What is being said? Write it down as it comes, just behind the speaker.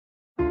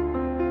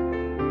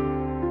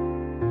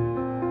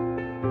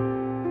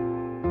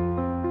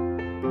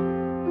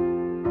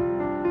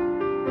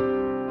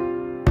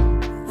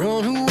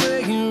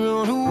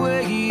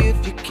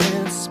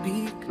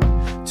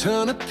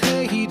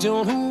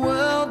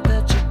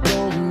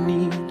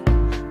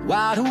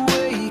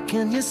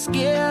me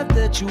scared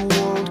that you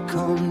won't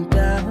come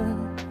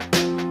down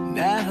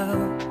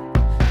now.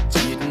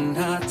 Didn't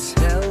I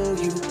tell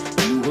you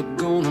you were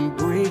gonna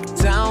break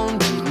down?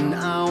 Didn't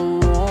I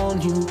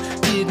warn you?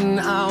 Didn't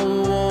I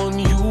warn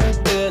you?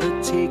 Better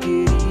take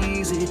it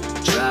easy,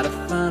 try to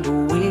find a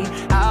way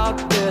out.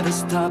 Better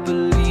stop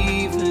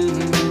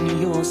believing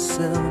in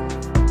yourself.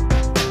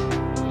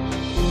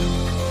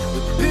 We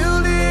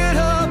build it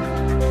up,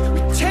 we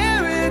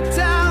tear it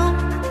down,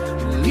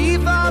 we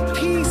leave our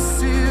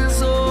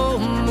pieces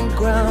on the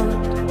ground.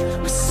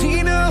 We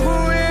see no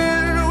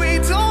end, we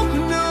don't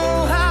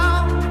know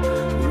how.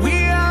 We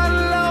are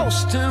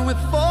lost and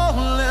we're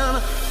falling.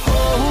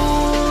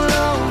 Hold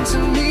on to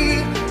me,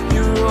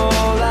 you're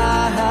all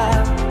I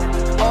have,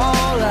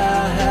 all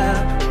I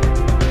have.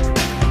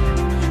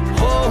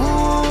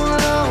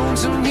 Hold on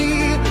to me,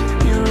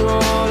 you're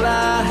all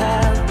I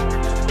have,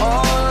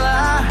 all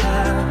I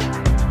have.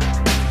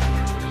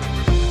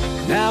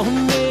 Now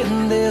and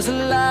then there's a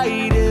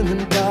light in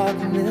the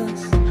darkness.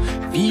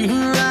 Feel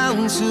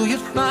around till you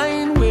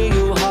find where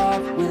your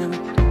heart went.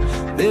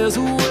 There's a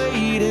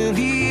weight in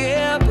the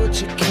air, but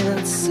you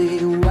can't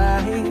say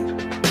why.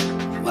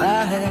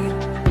 Why?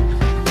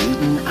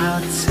 Didn't I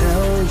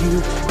tell you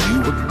you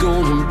were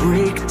gonna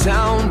break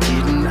down?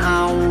 Didn't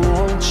I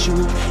want you?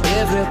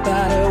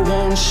 Everybody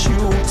wants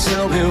you.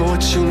 Tell me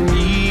what you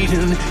need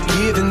and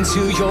give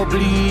until you're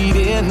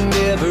bleeding.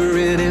 Never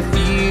any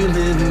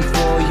feeling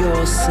for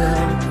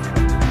yourself.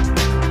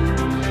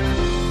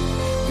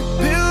 We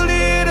build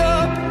it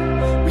up,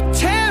 we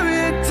tear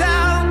it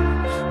down,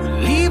 we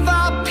leave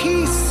our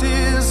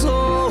pieces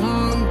on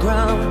the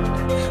ground.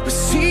 We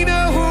see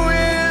no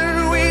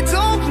end, we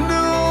don't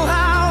know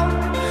how.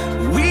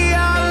 We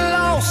are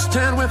lost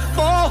and we're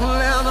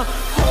falling.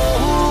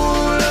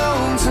 Hold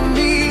on to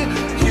me,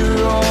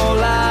 you're all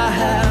I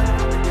have,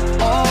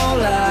 all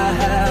I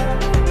have.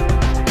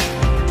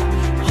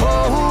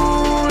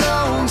 Hold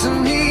on to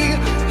me,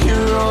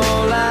 you're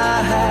all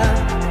I have,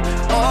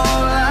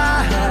 all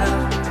I have.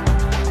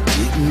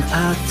 Didn't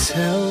I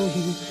tell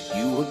you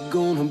you were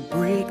gonna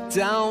break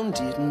down?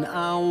 Didn't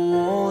I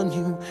warn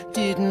you?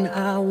 Didn't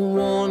I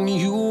warn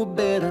you?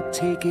 Better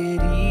take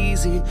it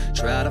easy,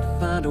 try to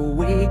find a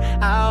way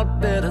out.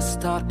 Better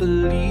start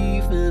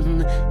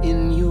believing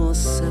in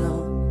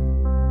yourself.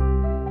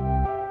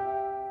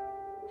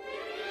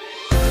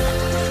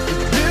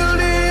 Build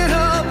it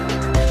up,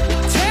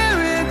 tear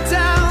it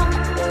down,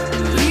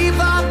 leave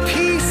our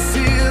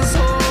pieces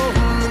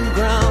on the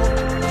ground.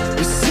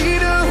 We see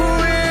the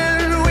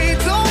end, we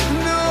don't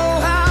know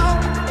how.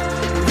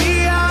 We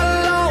are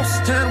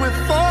lost and we're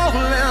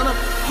falling.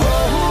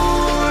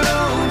 Hold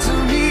on to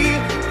me,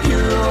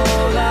 you're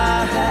all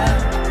I have,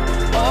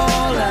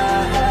 all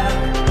I have.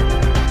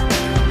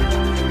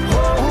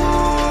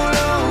 Hold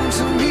on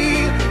to me,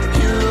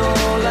 you're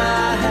all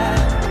I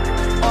have,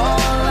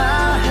 all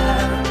I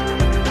have.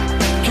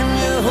 Can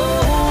you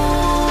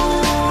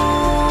hold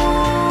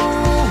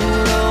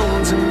on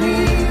to me?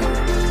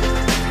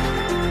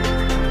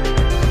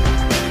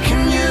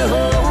 Can you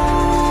hold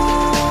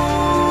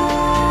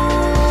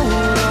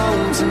on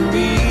to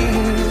me?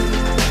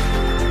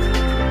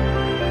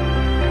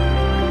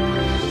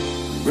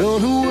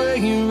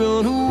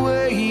 Run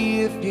away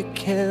if you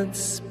can't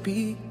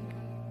speak.